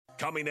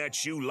Coming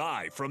at you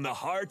live from the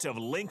heart of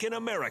Lincoln,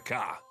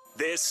 America.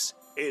 This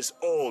is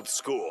Old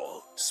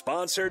School,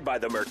 sponsored by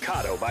the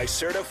Mercado by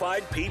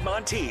Certified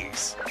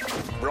Piedmontese.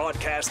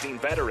 Broadcasting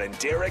veteran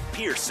Derek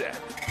Pearson.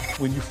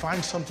 When you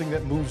find something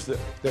that moves them,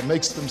 that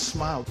makes them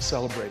smile,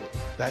 celebrate it.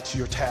 That's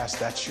your task.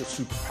 That's your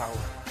superpower.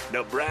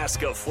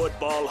 Nebraska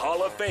Football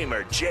Hall of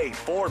Famer Jay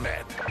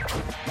Foreman.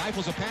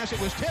 Rifles a pass. It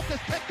was tipped.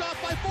 It's picked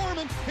off by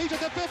Foreman. He's at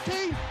the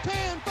 15,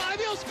 10, 5.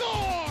 He'll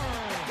score!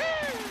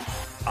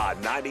 On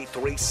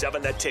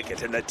 93.7 The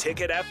Ticket and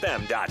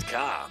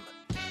theticketfm.com.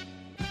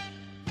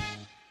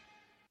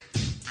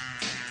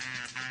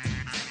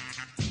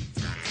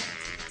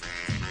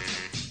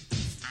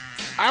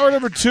 Hour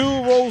number 2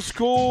 of Old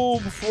School.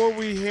 Before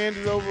we hand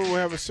it over, we'll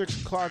have a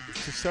 6 o'clock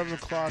to 7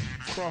 o'clock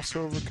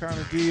crossover kind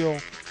of deal.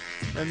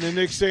 And then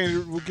Nick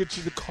saying we'll get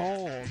you the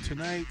call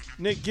tonight.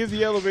 Nick, give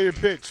the elevator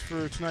pitch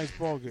for tonight's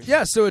ball game.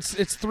 Yeah, so it's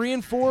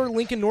 3-4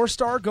 Lincoln North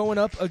Star going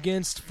up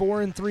against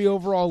 4-3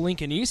 overall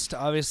Lincoln East.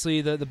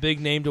 Obviously, the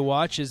big name to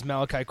watch is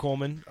Malachi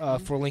Coleman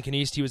for Lincoln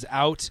East. He was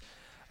out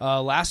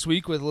last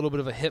week with a little bit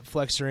of a hip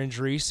flexor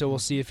injury, so we'll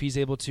see if he's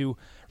able to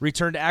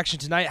return to action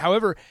tonight.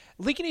 However,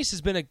 Lincoln East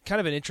has been a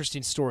kind of an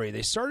interesting story.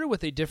 They started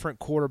with a different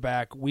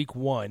quarterback week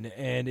 1,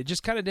 and it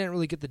just kind of didn't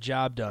really get the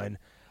job done.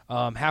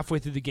 Halfway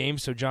through the game,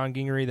 so John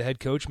Gingery, the head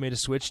coach, made a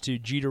switch to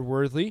Jeter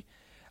Worthley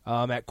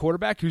at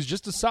quarterback, who's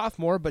just a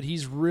sophomore, but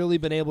he's really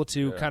been able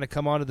to kind of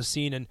come onto the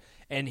scene,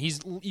 and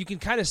you can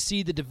kind of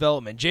see the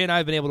development. Jay and I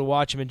have been able to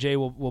watch him, and Jay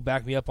will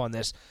back me up on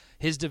this.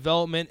 His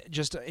development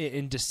just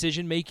in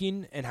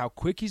decision-making and how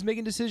quick he's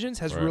making decisions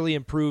has really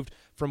improved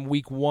from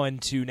week 1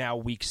 to now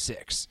week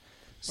 6.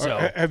 So,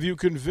 have you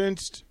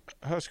convinced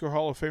Husker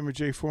Hall of Famer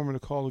Jay Foreman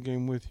to call the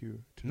game with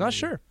you tonight? Not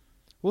sure.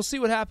 We'll see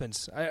what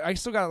happens. I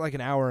still got like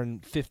an hour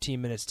and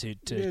 15 minutes to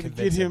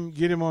convince him.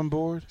 Get him on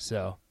board.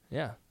 So,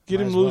 yeah.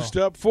 Get him loosed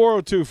up.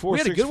 402-464. We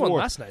had a good one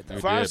last night, though.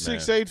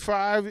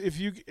 5685. If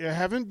you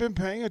haven't been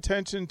paying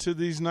attention to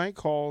these night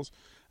calls,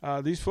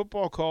 these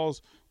football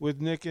calls with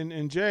Nick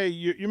and Jay,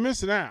 you're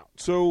missing out.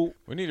 So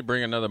we need to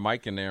bring another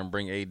mic in there and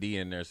bring AD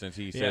in there since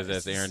he says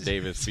that's Aaron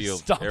Davis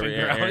Field.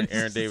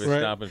 Aaron Davis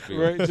stopping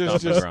field. Right,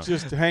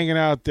 just hanging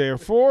out there.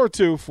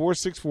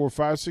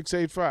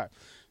 402-464-5685.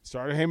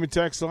 Starter Heyman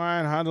text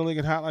line, Honda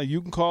Lincoln hotline.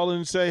 You can call in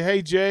and say,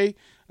 hey, Jay,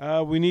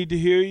 we need to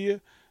hear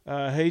you.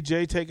 Hey,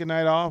 Jay, take a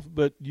night off,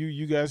 but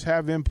you guys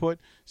have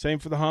input. Same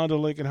for the Honda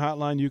Lincoln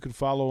hotline. You can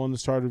follow on the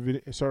Starter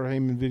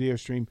Heyman video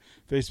stream,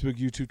 Facebook,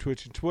 YouTube,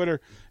 Twitch, and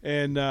Twitter.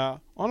 And on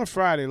a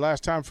Friday,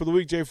 last time for the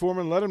week, Jay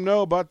Foreman, let them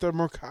know about the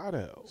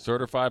Mercado.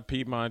 Certified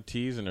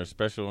Piedmontese and their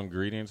special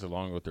ingredients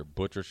along with their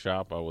butcher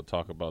shop. I will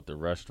talk about the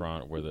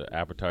restaurant where the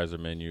appetizer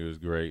menu is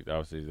great.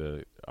 Obviously,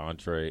 the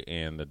entree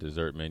and the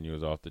dessert menu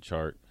is off the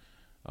chart.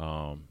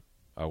 I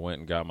went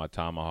and got my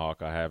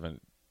tomahawk. I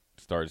haven't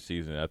started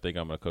seasoning. I think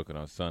I'm going to cook it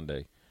on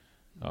Sunday.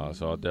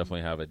 So I'll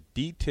definitely have a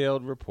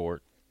detailed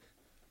report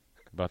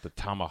about the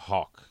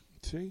tomahawk.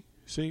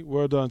 See,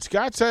 well done.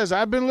 Scott says,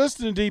 I've been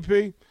listening,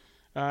 DP.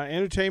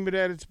 Entertainment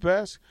at its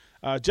best.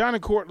 John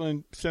and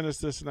Cortland sent us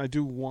this, and I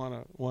do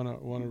want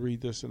to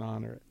read this and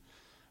honor it.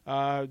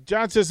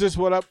 John says this,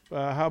 what up?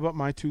 How about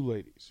my 2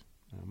 ladies?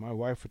 My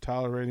wife for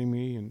tolerating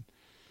me and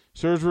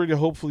surgery to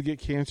hopefully get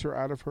cancer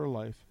out of her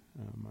life.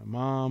 My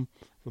mom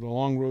for the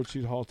long road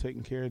she'd haul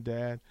taking care of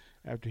Dad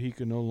after he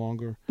could no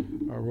longer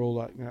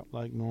roll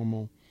like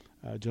normal.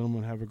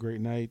 Gentlemen, have a great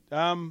night.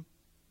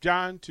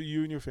 John, to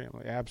you and your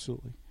family,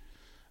 absolutely.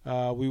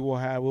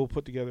 We'll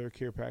put together a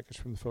care package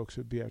from the folks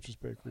at Beatrice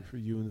Bakery for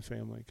you and the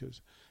family,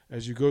 because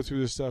as you go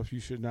through this stuff, you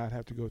should not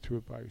have to go through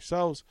it by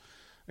yourselves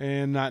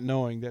and not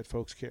knowing that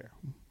folks care.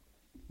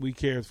 We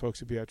care. The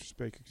folks at Beatrice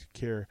Bakery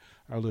care.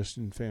 Our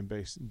listening fan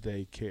base,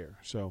 they care.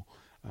 So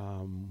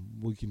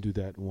we can do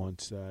that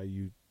once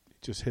you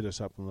just hit us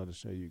up and let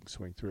us know you can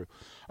swing through.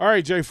 All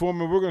right, Jay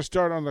Foreman, we're going to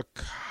start on the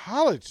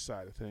college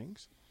side of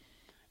things.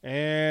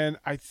 And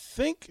I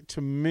think,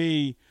 to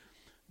me,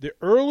 the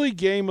early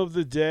game of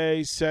the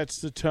day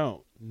sets the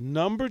tone.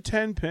 Number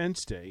 10 Penn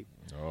State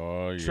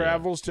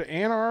travels to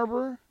Ann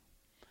Arbor.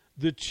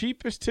 The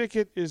cheapest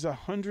ticket is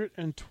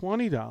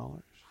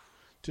 $120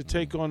 to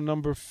take on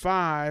number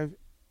 5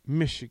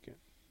 Michigan.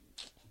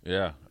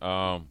 Yeah.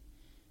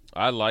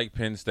 I like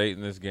Penn State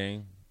in this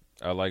game.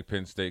 I like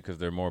Penn State because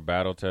they're more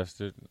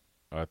battle-tested.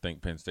 I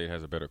think Penn State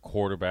has a better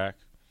quarterback.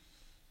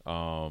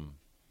 And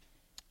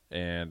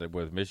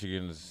with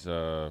Michigan's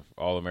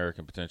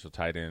All-American potential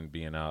tight end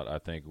being out, I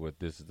think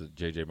this is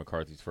J.J.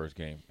 McCarthy's first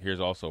game.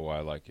 Here's also why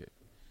I like it.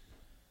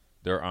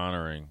 They're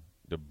honoring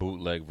the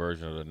bootleg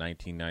version of the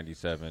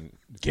 1997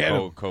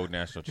 Code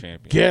National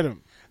Champion. Get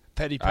him.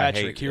 Petty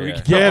Patrick, here we go.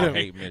 Get him. I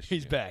hate Michigan.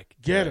 He's back.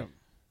 Get him.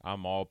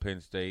 I'm all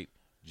Penn State.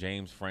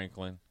 James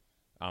Franklin.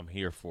 I'm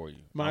here for you.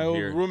 My old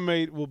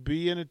roommate will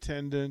be in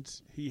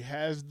attendance. He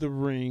has the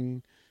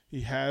ring.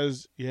 He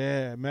has,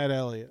 Matt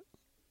Elliott.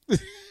 He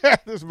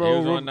was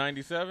on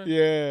 97?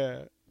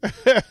 Yeah.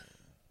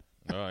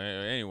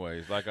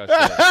 Anyways, like I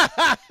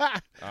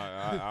said,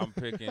 I'm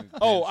picking.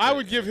 I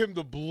would give him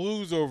the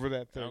blues over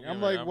that thing.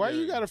 I'm like, why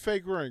you got a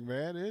fake ring,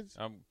 man?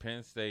 I'm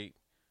Penn State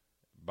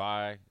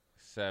by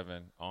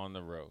 7 on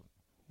the road.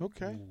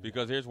 Okay.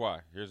 Because here's why.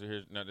 Here's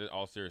now,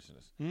 all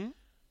seriousness.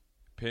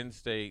 Penn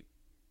State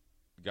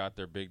got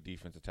their big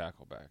defensive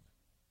tackle back.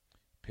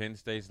 Penn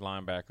State's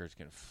linebackers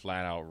can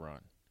flat out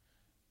run.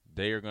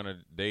 They are gonna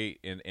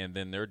and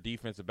then their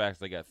defensive backs.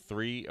 They got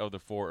 3 of the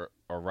 4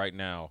 are right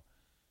now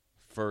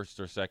first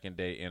or second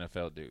day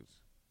NFL dudes.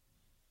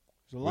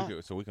 There's a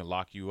lot. So we can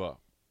lock you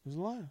up. There's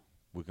a lot.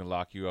 We can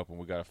lock you up, and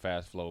we got a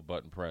fast flow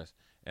button press.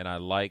 And I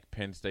like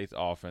Penn State's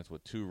offense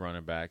with 2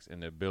 running backs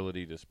and the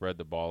ability to spread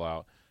the ball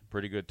out.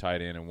 Pretty good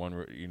tight end and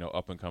one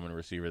up and coming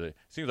receiver. That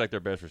seems like their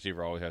best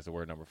receiver always has to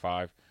wear number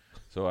 5.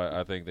 So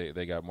I think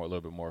they got a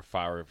little bit more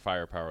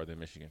firepower than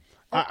Michigan.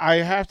 I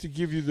have to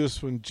give you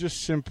this one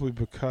just simply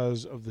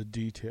because of the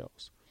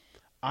details.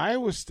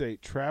 Iowa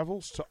State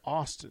travels to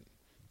Austin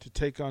to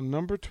take on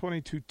number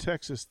 22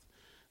 Texas.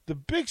 The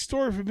big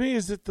story for me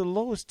is that the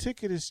lowest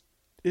ticket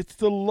it's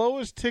the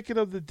lowest ticket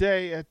of the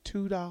day at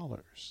 $2.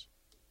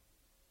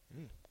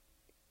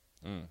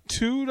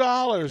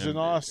 $2 in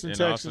Austin,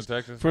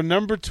 Texas, for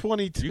number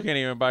 22. You can't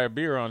even buy a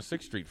beer on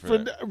 6th Street for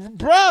that.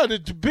 Bro, the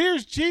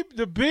beer's cheap.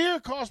 The beer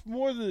costs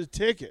more than the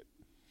ticket.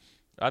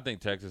 I think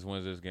Texas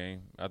wins this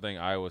game. I think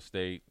Iowa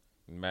State,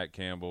 Matt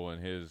Campbell,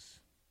 and his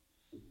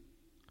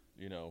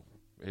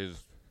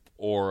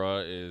aura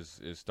is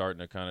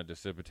starting to kind of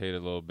dissipate a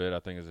little bit. I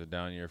think it's a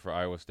down year for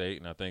Iowa State,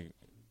 and I think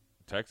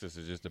Texas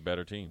is just a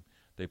better team.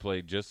 They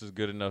played just as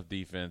good enough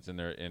defense,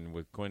 and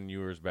with Quinn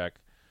Ewers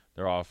back,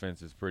 their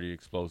offense is pretty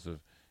explosive.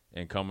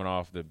 And coming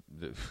off the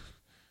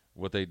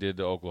what they did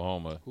to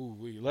Oklahoma,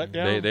 let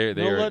down?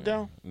 Let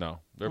down? No,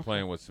 they're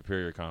playing with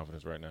superior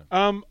confidence right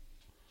now.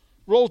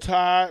 Roll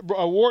Tide,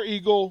 War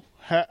Eagle.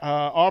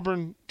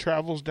 Auburn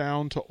travels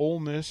down to Ole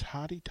Miss.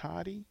 Hotty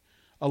toddy,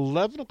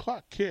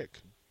 11:00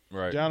 kick.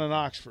 Right down in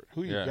Oxford.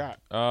 Who you got?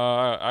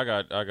 I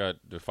got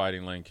the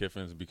Fighting Lane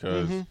Kiffins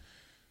because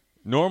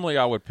normally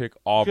I would pick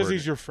Auburn because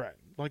he's your friend.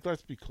 Like,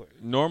 let's be clear.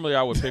 Normally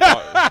I would pick.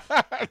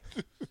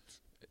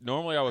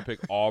 Normally I would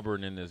pick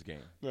Auburn in this game.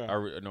 Yeah.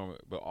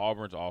 But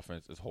Auburn's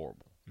offense is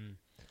horrible.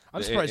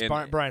 I'm surprised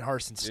Brian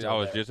Harson's still I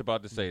was there. just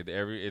about to say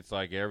it's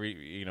like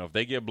if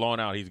they get blown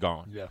out, he's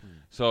gone. Yeah.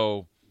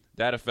 So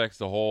that affects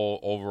the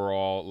whole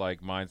overall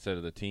mindset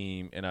of the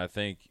team, and I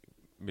think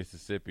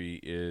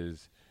Mississippi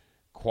is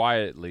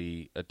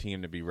quietly a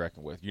team to be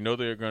reckoned with.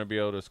 They're going to be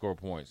able to score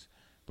points,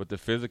 but the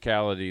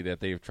physicality that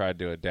they've tried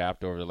to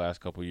adapt over the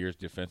last couple of years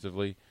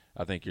defensively,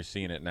 I think you're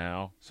seeing it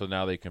now. So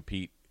now they can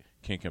compete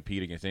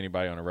against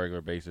anybody on a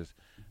regular basis.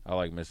 I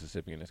like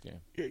Mississippi in this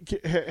game.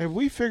 Have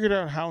we figured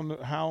out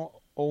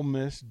how Ole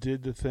Miss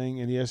did the thing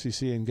in the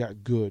SEC and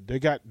got good?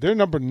 They're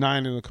number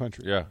 9 in the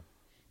country. Yeah.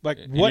 Like,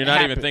 and what you're not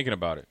happened? even thinking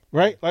about it.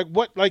 Right?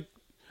 Like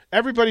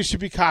everybody should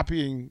be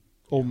copying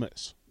Ole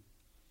Miss.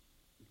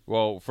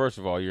 Well, first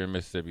of all, you're in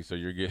Mississippi, so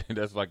you're getting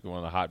that's like one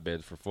of the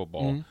hotbeds for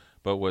football.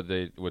 But what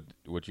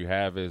you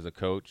have is a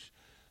coach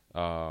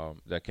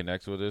that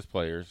connects with his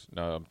players.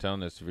 Now, I'm telling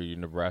this for you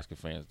Nebraska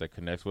fans, that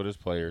connects with his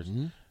players,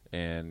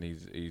 and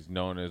he's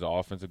known as an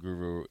offensive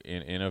guru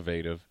and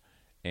innovative,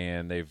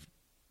 and they've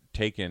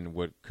taken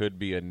what could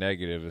be a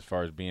negative as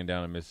far as being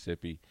down in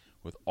Mississippi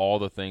with all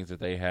the things that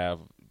they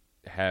have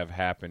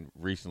happened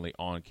recently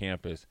on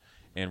campus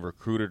and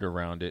recruited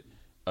around it,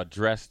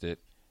 addressed it,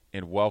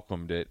 and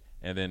welcomed it.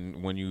 And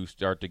then when you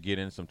start to get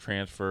in some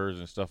transfers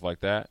and stuff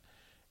like that,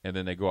 and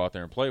then they go out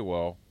there and play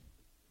well,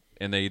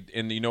 and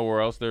you know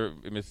where else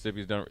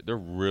Mississippi's done? They're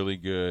really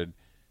good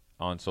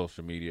on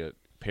social media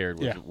paired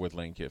with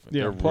Lane Kiffin.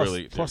 Yeah, they're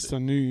plus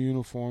the new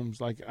uniforms.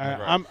 Like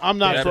right. I'm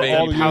not that for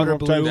all the powder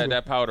uniform blue.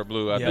 That powder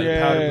blue. I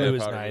think powder blue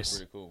is powder nice.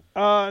 Pretty cool.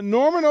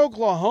 Norman,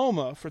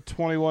 Oklahoma for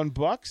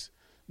 $21.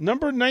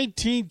 Number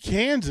 19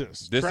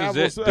 Kansas. This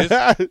travels. is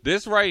it.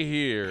 This right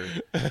here.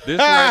 This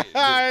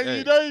right.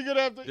 You know you're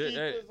gonna have to eat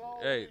this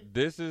all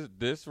week.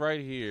 This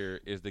right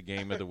here is the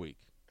game of the week.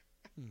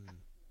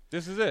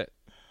 This is it.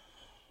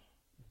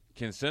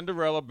 Can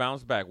Cinderella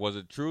bounce back? Was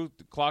it true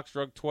the clock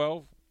struck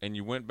 12 and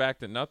you went back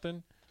to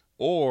nothing?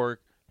 Or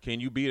can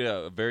you beat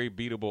a very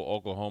beatable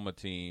Oklahoma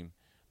team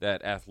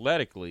that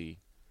athletically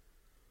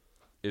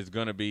is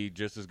going to be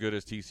just as good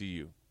as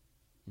TCU?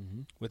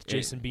 With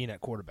Jason Bean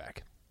at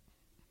quarterback.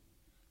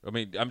 I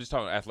mean, I'm just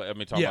talking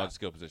about the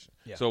skill position.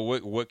 Yeah. So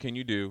what can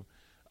you do?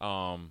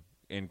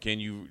 And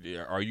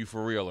are you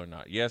for real or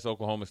not? Yes,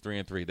 Oklahoma's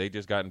 3-3. They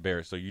just got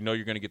embarrassed. So you're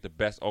going to get the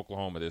best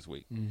Oklahoma this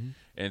week.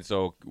 And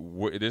so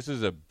this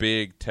is a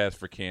big test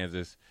for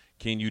Kansas.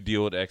 Can you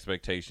deal with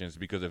expectations?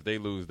 Because if they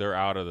lose, they're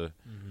out of the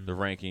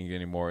rankings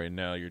anymore. And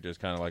now you're just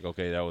kind of like,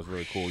 okay, that was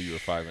really cool. You were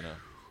 5-0.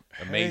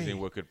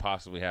 Amazing what could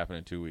possibly happen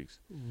in 2 weeks.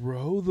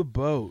 Row the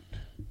boat.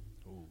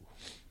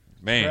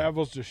 Man,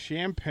 travels to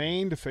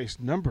Champaign to face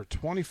number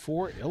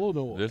 24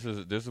 Illinois. This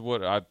is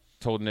what I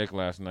told Nick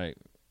last night.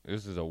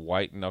 This is a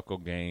white knuckle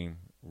game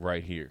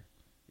right here.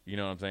 You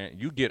know what I'm saying?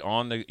 You get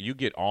on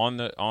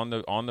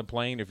the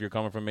plane if you're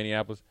coming from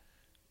Minneapolis,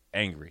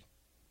 angry,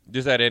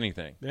 just at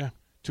anything. Yeah.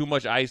 Too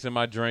much ice in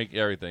my drink,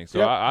 everything. So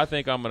Yep. I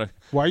think I'm gonna.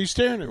 Why are you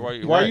staring at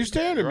me? Why are you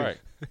staring at me? Right.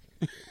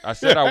 I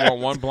said I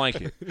want one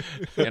blanket,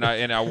 and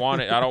I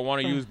want it. I don't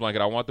want to use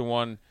blanket. I want the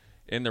one.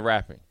 in the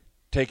wrapping.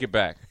 Take it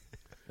back.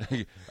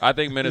 I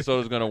think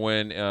Minnesota's going to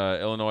win.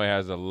 Illinois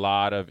has a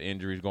lot of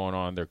injuries going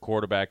on. Their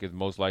quarterback is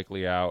most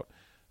likely out.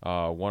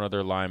 One of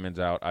their linemen's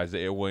out.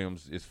 Isaiah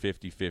Williams is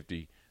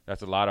 50-50.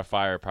 That's a lot of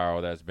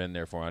firepower that's been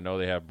there for them. I know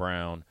they have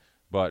Brown,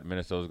 but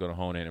Minnesota's going to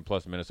hone in. And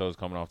plus, Minnesota's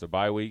coming off the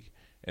bye week,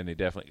 and they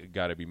definitely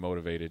got to be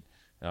motivated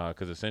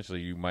because essentially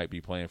you might be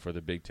playing for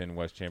the Big Ten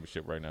West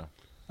Championship right now.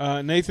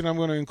 Nathan, I'm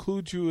going to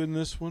include you in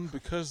this one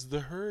because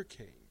the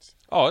Hurricanes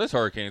Oh, this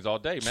Hurricanes all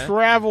day, man.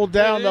 travel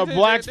down to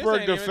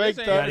Blacksburg to face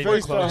the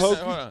Hokies.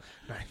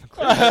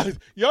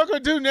 Y'all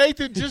going to do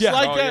Nathan just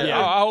like that?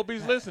 Yeah. I hope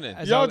he's listening.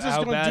 Y'all just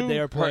how gonna bad do they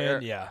are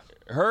playing. Yeah.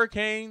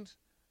 Hurricanes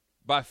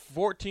by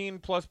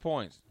 14+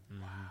 points.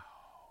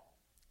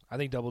 I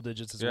think double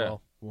digits as Yeah.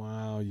 well.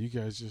 Wow, you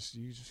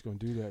just going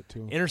to do that to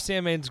him. Inner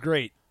Sandman's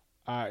great,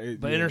 but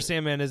Inner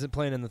Sandman isn't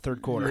playing in the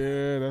third quarter.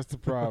 Yeah, that's the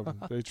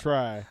problem. They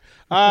try.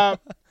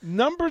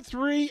 Number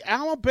 3,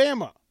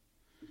 Alabama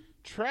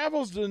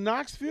travels to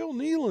Knoxville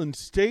Neyland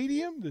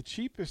Stadium. The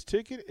cheapest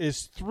ticket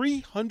is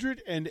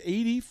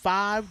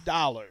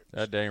 $385.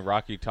 That dang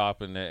Rocky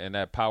Top and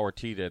that power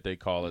tee that they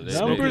call it.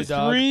 Number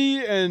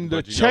 3 and the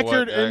But you know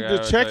checkered what? and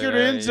the checkered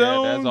end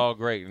zone. Yeah, that's all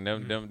great, and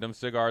them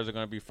cigars are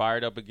going to be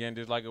fired up again,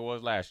 just like it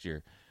was last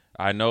year.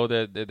 I know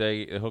that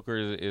Hooker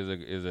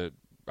is a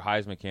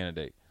Heisman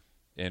candidate,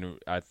 and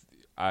I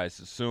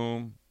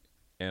assume,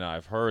 and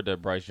I've heard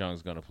that Bryce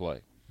Young's going to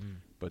play.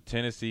 But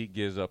Tennessee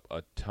gives up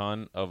a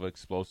ton of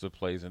explosive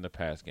plays in the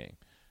pass game.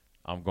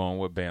 I'm going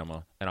with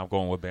Bama, and I'm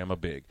going with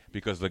Bama big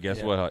because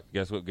guess what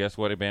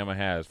Bama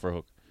has for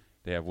Hook?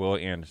 They have Will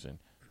Anderson,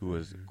 who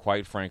is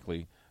quite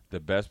frankly the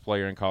best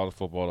player in college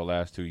football the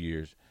last 2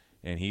 years,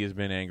 and he has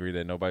been angry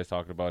that nobody's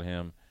talked about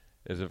him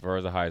as far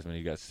as a Heisman.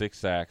 He got 6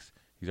 sacks.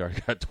 He's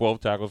already got 12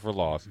 tackles for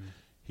loss.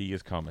 He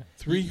is coming.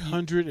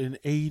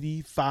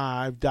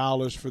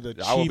 $385 for the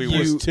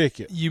cheapest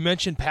ticket. You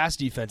mentioned pass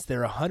defense.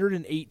 They're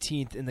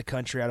 118th in the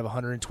country out of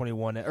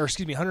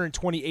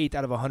 128th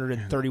out of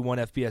 131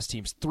 FBS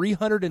teams.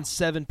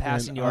 307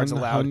 passing yards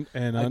allowed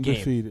and a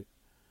undefeated. Game.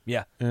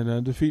 Yeah, and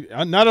undefeated.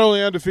 Not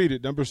only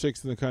undefeated, number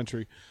 6 in the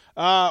country.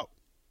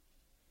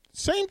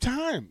 Same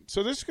time.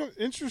 So there's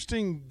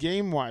interesting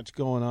game watch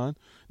going on.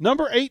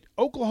 Number 8,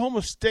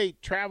 Oklahoma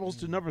State travels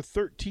to number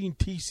 13,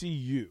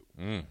 TCU.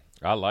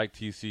 I like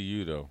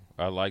TCU, though.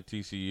 I like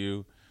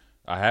TCU.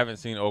 I haven't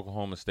seen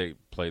Oklahoma State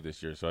play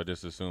this year, so I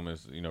just assume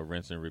it's,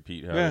 rinse and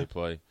repeat how they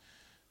play.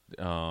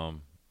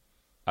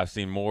 I've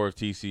seen more of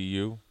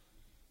TCU,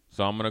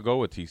 so I'm going to go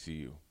with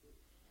TCU.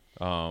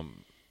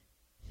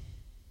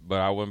 But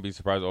I wouldn't be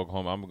surprised if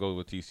Oklahoma. I'm going to go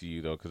with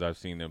TCU, though, because I've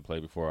seen them play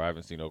before. I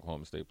haven't seen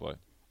Oklahoma State play.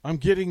 I'm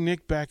getting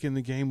Nick back in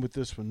the game with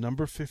this one.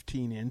 Number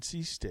 15,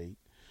 NC State,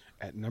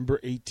 at number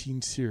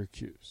 18,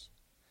 Syracuse.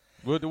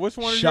 Which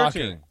one is Shocker.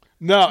 your team?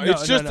 No,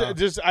 it's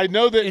just I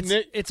know that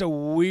Nick. It's a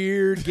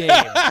weird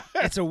game.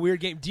 It's a weird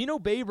game. Dino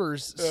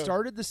Babers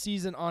started the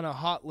season on a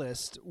hot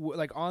list,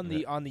 on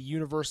the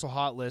universal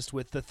hot list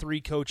with the 3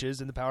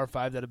 coaches in the Power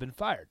 5 that have been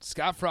fired: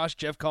 Scott Frost,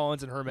 Jeff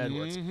Collins, and Herm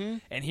Edwards.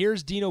 And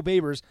here's Dino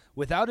Babers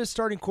without his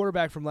starting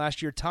quarterback from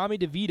last year, Tommy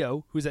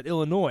DeVito, who's at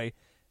Illinois,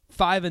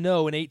 5-0 and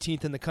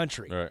 18th in the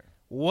country. Right.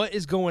 What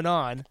is going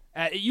on?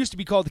 It used to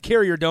be called the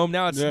Carrier Dome.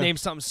 Now it's named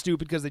something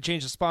stupid because they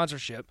changed the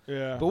sponsorship.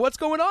 Yeah. But what's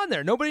going on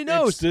there? Nobody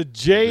knows. It's the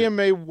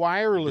JMA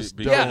Wireless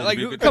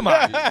Dome. Come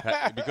on.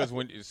 Because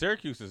when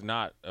Syracuse is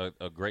not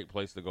a great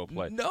place to go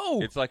play.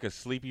 No. It's like a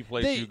sleepy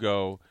place you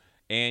go,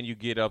 and you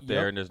get up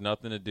there, and there's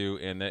nothing to do,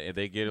 and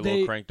they get a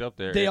little cranked up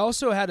there. They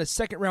also had a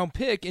second-round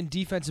pick in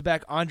defensive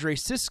back Andre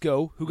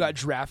Sisco, who got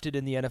drafted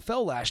in the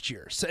NFL last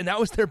year. And that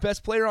was their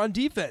best player on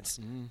defense.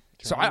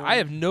 So I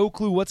have no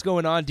clue what's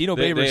going on. Dino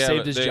Babers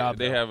saved his job.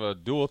 They have a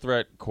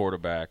dual-threat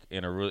quarterback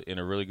and a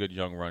really good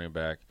young running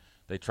back.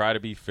 They try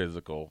to be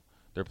physical.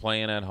 They're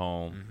playing at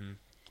home.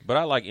 But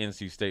I like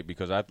NC State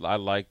because I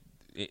like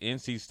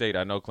NC State.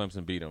 I know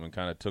Clemson beat them and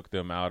kind of took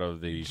them out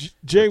of the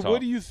Jay, the top. what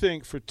do you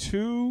think for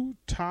 2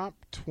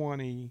 top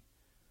 20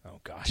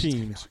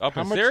 teams? Up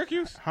in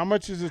Syracuse? How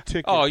much is a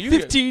ticket? Oh, you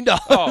 $15.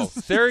 Oh,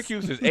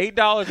 Syracuse is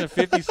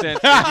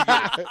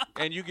 $8.50,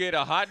 and you get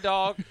a hot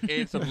dog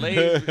and some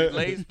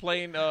Lay's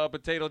plain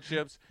potato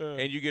chips,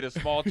 and you get a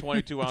small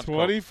 22-ounce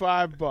Coke.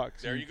 $25.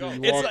 There you go.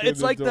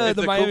 It's like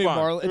the Miami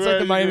Marlins. It's like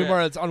the Miami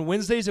Marlins. On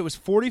Wednesdays, it was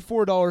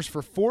 $44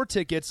 for 4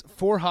 tickets,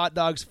 4 hot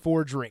dogs,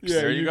 4 drinks. Yeah,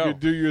 there you go.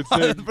 Could do your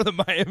thing. For the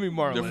Miami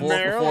Marlins.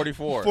 They're 4 for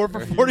 44. 4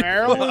 for 44.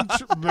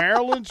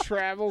 Maryland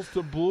travels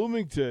to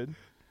Bloomington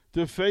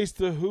to face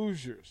the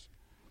Hoosiers.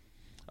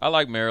 I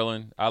like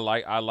Maryland. I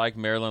like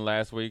Maryland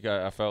last week.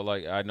 I felt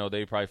like I know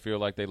they probably feel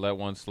like they let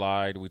one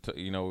slide. We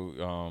when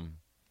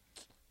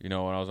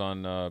I was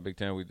on Big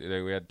Ten, we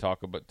had to talk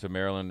to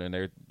Maryland, and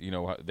they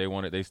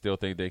still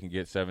think they can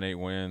get 7-8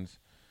 wins.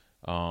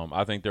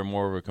 I think they're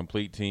more of a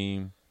complete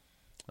team.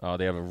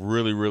 They have a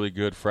really, really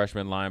good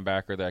freshman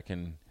linebacker that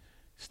can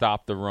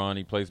stop the run.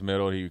 He plays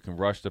middle. He can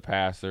rush the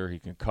passer. He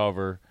can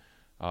cover.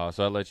 So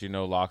that lets you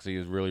know Loxley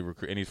is really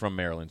and he's from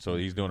Maryland, so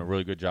he's doing a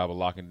really good job of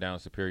locking down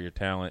superior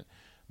talent.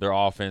 Their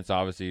offense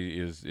obviously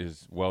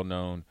is well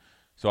known.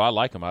 So I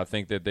like them. I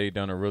think that they've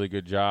done a really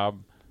good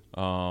job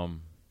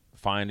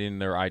finding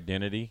their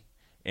identity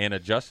and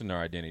adjusting their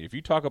identity. If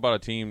you talk about a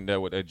team that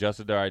would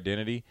adjusted their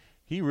identity,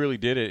 he really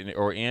did it,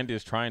 and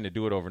is trying to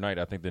do it overnight.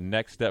 I think the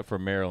next step for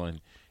Maryland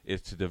is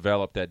to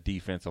develop that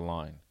defensive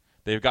line.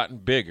 They've gotten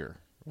bigger,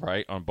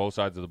 right, on both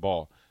sides of the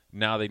ball.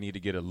 Now they need to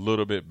get a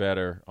little bit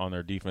better on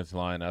their defensive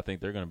line. I think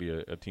they're going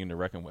to be a team to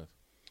reckon with.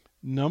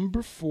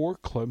 Number 4,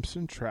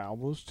 Clemson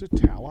travels to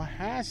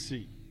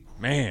Tallahassee.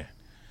 Man,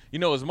 you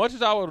know, as much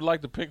as I would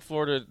like to pick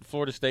Florida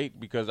State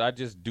because I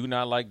just do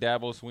not like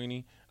Dabo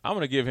Swinney, I'm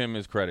going to give him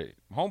his credit.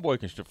 Homeboy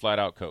can flat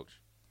out coach.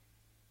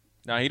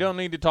 Now, he don't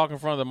need to talk in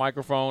front of the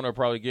microphone or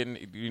probably getting,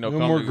 no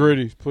more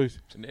gritty, please.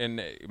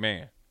 And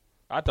man,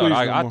 I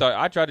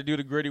tried to do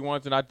the gritty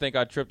once, and I think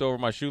I tripped over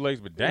my shoelace.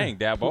 But dang,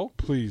 Dabo,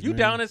 please, you man.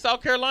 Down in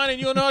South Carolina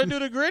and you don't know how to do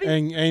the gritty?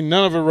 Ain't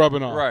none of it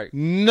rubbing off. Right,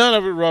 none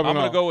of it rubbing off.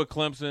 I'm gonna go with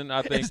Clemson.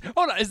 I think.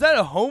 Hold on, is that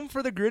a home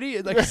for the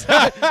gritty? Like,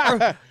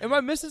 am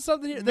I missing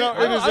something here? No,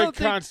 it is a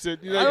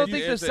constant. I don't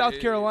think that South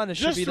Carolina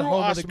should be the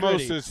home of the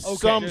gritty. Just through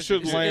osmosis, some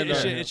should land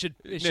on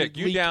it. Nick,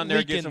 you down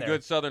there get some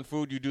good Southern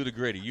food. You do the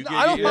gritty.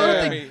 I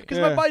don't think because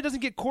my body doesn't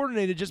get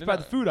coordinated just by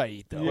the food I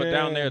eat, though. But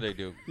down there they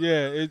do.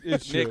 Yeah,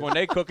 it should. Nick, when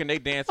they cooking, they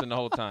dancing the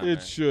whole time.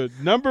 It should.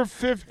 Number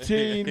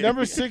 16,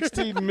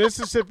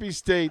 Mississippi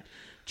State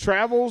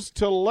travels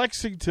to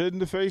Lexington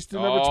to face the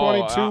number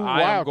 22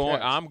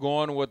 Wildcats. I'm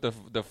going with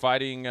the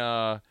fighting.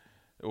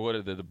 What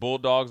are the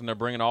Bulldogs, and they're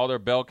bringing all their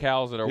bell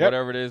cows or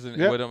whatever it is with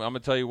them. I'm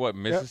gonna tell you what,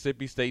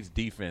 Mississippi State's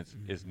defense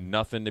is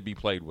nothing to be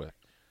played with.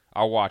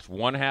 I watched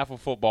one half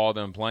of football of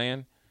them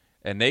playing,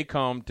 and they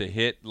come to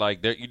hit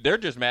like they're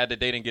just mad that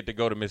they didn't get to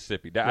go to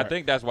Mississippi. I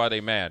think that's why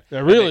they're mad.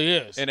 That really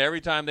is. And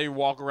every time they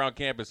walk around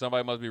campus,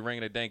 somebody must be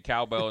ringing a dang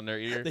cowbell in their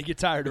ear. They get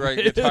tired of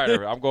it. Get tired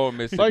of it. I'm going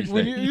Mississippi State.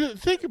 When you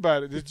think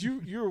about it, that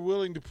you're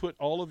willing to put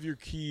all of your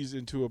keys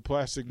into a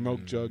plastic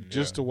milk jug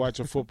just to watch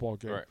a football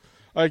game. Right.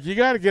 Like, you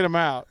got to get them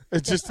out.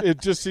 It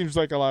just seems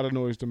like a lot of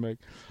noise to make.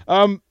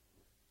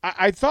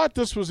 I thought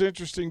this was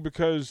interesting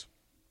because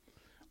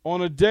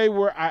on a day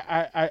where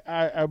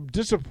I'm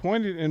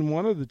disappointed in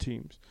one of the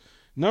teams,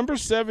 number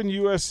 7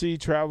 USC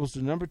travels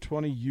to number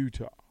 20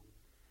 Utah.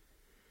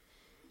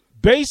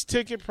 Base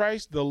ticket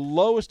price, the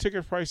lowest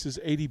ticket price is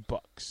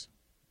 $80.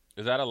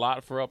 Is that a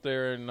lot for up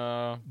there in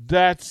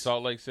That's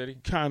Salt Lake City?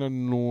 Kind of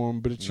norm,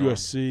 but it's Norm.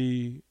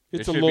 USC.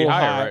 It's a should little be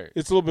higher, high. right?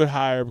 It's a little bit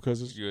higher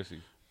because it's USC.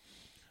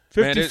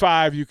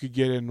 55 you could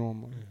get in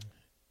normally.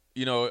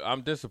 You know,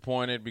 I'm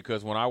disappointed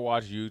because when I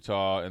watched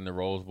Utah in the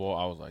Rose Bowl,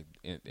 I was like,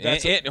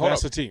 that's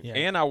a team. Yeah.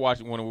 And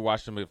when we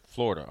watched them at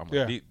Florida, I'm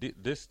like,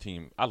 this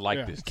team, I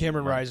like this team.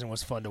 Cameron right? Rising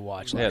was fun to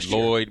watch They last had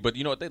year. Lloyd, but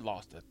you know what? They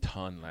lost a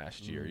ton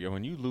last year. You know,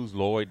 when you lose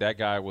Lloyd, that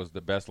guy was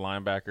the best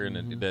linebacker,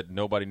 and that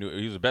nobody knew.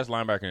 He was the best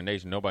linebacker in the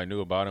nation. Nobody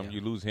knew about him.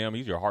 You lose him,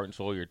 he's your heart and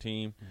soul of your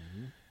team.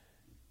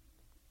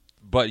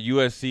 But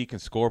USC can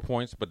score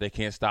points, but they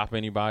can't stop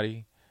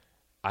anybody.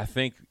 I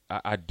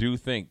do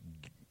think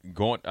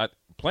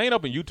playing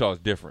up in Utah is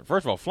different.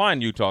 First of all,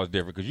 flying Utah is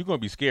different because you're going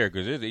to be scared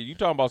because you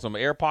talking about some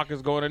air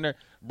pockets going in there.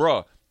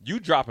 Bruh, you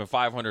dropping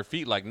 500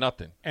 feet like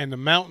nothing. And the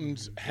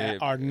mountains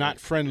are not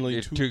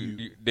friendly to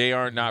you. They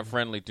are not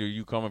friendly to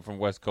you coming from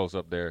West Coast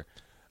up there.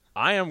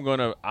 I am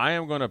gonna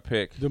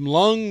pick the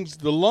lungs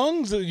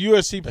of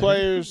USC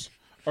players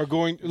are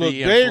going – look,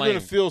 they're going to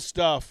feel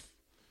stuff.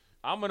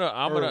 I'm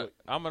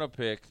gonna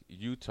pick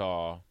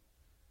Utah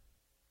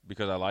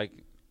because I like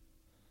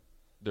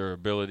their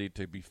ability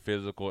to be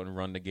physical and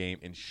run the game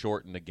and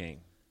shorten the game.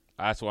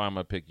 That's why I'm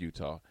gonna pick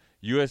Utah.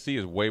 USC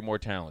is way more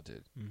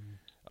talented,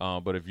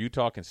 but if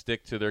Utah can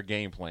stick to their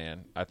game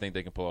plan, I think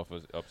they can pull off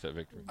an upset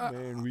victory.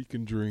 Man, we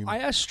can dream. I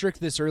asked Strick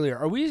this earlier.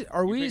 Are we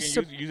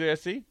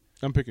USC?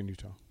 I'm picking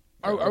Utah.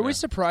 Are we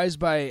surprised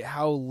by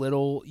how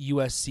little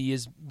USC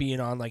is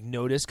being on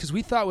notice? Because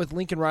we thought with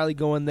Lincoln Riley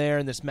going there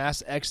and this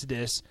mass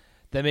exodus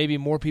that maybe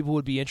more people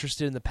would be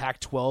interested in the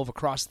Pac-12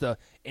 across the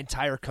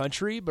entire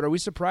country. But are we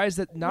surprised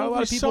that not a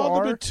lot of people are? We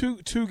are? saw them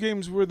at two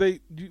games where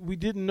we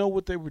didn't know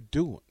what they were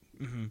doing.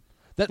 Mm-hmm.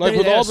 That like they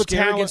with had all a the scare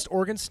talent against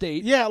Oregon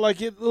State. Yeah,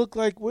 like it looked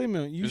like, wait a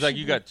minute. It's like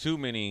you got too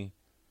many.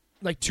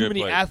 Like too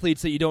many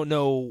athletes that you don't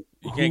know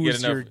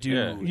who's your dude.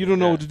 Yeah. You don't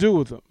know what to do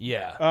with them.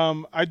 Yeah.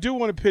 I do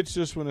want to pitch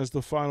this one as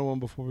the final one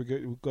before we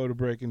go to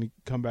break and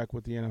come back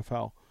with the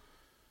NFL.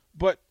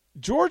 But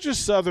Georgia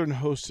Southern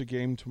hosts a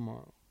game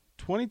tomorrow.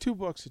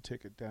 $22 a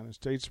ticket down in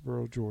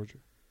Statesboro, Georgia,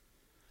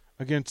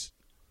 against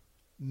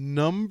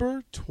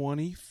number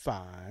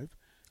 25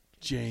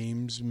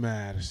 James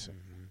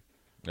Madison.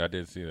 I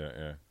did see that.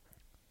 Yeah,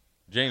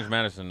 James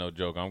Madison, no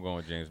joke. I'm going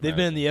with James. They've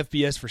been in the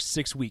FBS for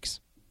 6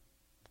 weeks.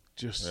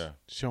 Just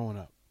showing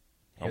up.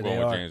 I'm going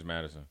with James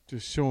Madison.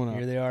 Just showing up.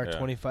 Here they are,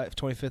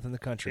 25th in the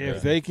country.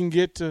 If they can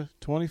get to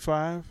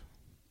 25,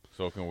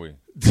 so can we.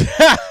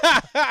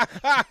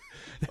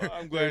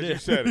 I'm glad you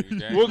said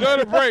it. We'll go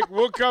to break.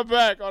 We'll come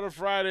back on a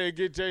Friday and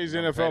get Jay's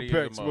NFL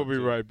picks. We'll be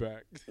right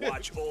back.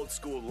 Watch Old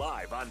School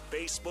live on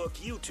Facebook,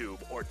 YouTube,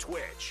 or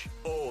Twitch.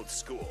 Old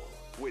School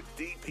with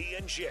DP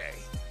and J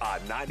on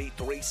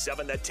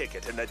 93.7 The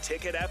Ticket and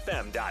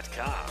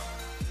theticketfm.com.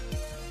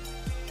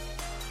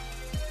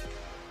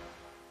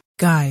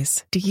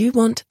 Guys, do you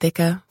want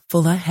thicker,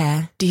 fuller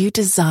hair? Do you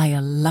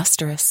desire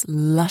lustrous,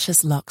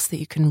 luscious locks that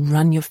you can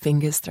run your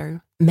fingers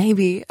through?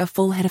 Maybe a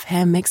full head of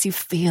hair makes you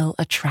feel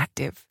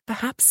attractive.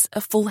 Perhaps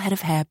a full head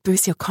of hair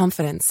boosts your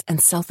confidence and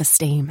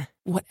self-esteem.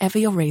 Whatever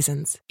your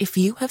reasons, if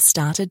you have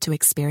started to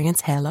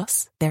experience hair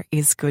loss, there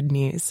is good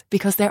news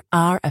because there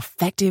are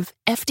effective,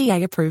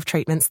 FDA-approved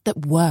treatments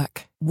that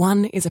work.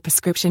 One is a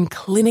prescription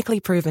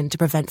clinically proven to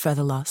prevent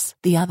further loss.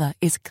 The other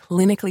is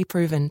clinically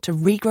proven to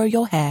regrow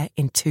your hair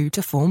in 2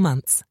 to 4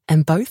 months.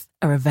 And both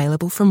are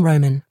available from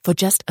Roman for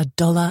just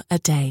 $1 a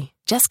day.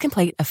 Just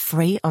complete a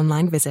free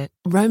online visit.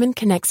 Roman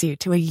connects you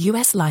to a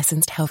US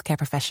licensed healthcare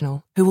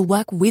professional who will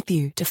work with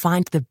you to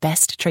find the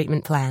best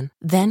treatment plan.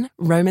 Then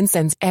Roman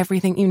sends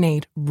everything you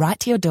need right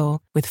to your door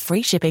with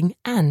free shipping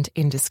and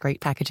in discreet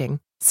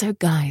packaging. So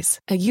guys,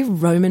 are you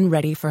Roman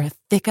ready for a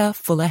thicker,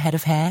 fuller head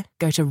of hair?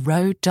 Go to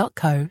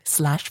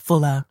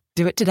ro.co/fuller.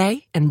 Do it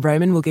today and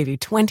Roman will give you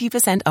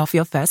 20% off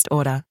your first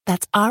order.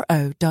 That's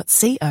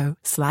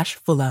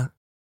ro.co/fuller.